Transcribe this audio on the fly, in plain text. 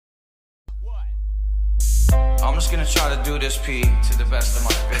I'm just gonna try to do this P to the best of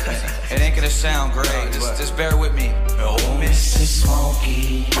my ability. It ain't gonna sound great, just bear with me. Oh, Mrs.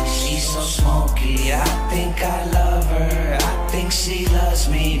 Smokey, she's so smoky. I think I love her, I think she loves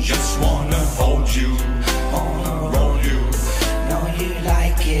me. Just wanna hold you, Wanna roll you. know you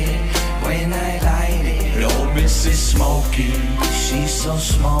like it when I light it. Oh, Mrs. Smokey, she's so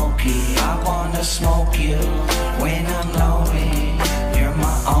smoky. I wanna smoke you when I'm lonely. You're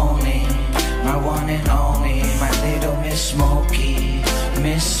my only, my one and only, my little Miss Smokey,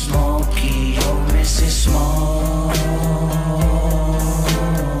 Miss Smokey, oh Mrs. Smokey.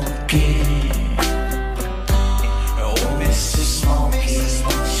 Oh, Mrs. Smokey,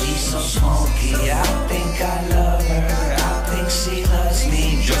 she's so smoky. I think I love her, I think she loves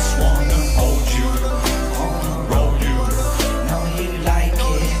me. just wanna hold you, roll you. Know you like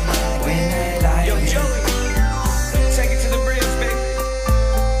it when I like Yo, it. Joey, take it to the bridge, baby.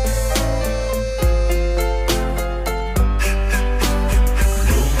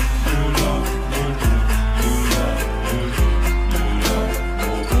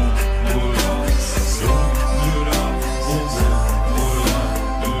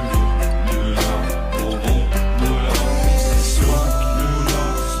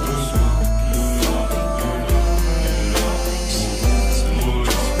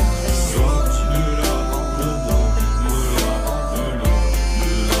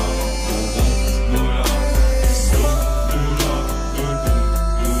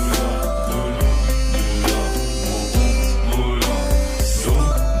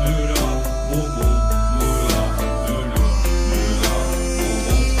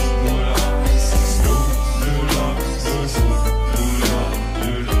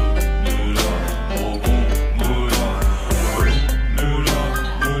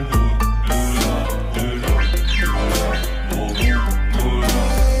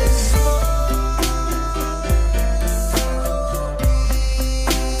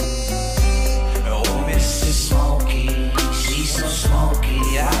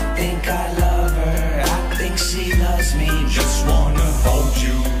 Just wanna hold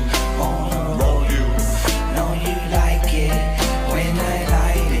you, roll you. Know you like it when I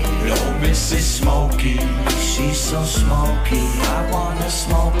light it. Oh, Mrs. Smokey, She's so smoky. I wanna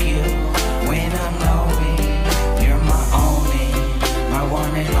smoke you when I'm lonely. You're my only, my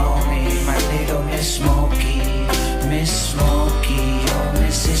one and only, my little Miss Smokey, Miss Smokey.